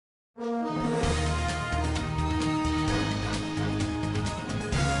I'm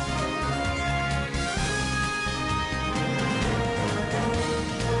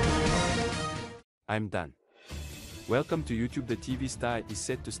done. Welcome to YouTube. The TV star is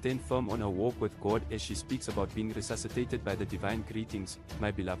set to stand firm on her walk with God as she speaks about being resuscitated by the divine. Greetings, my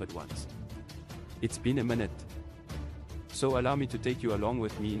beloved ones. It's been a minute. So allow me to take you along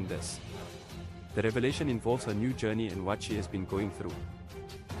with me in this. The revelation involves her new journey and what she has been going through.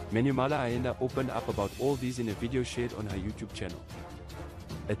 Menumala Ayanda opened up about all these in a video shared on her YouTube channel.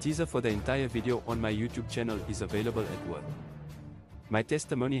 A teaser for the entire video on my YouTube channel is available at work. My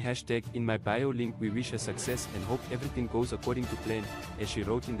testimony hashtag in my bio link. We wish her success and hope everything goes according to plan, as she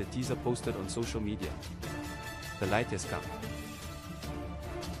wrote in the teaser posted on social media. The light has come.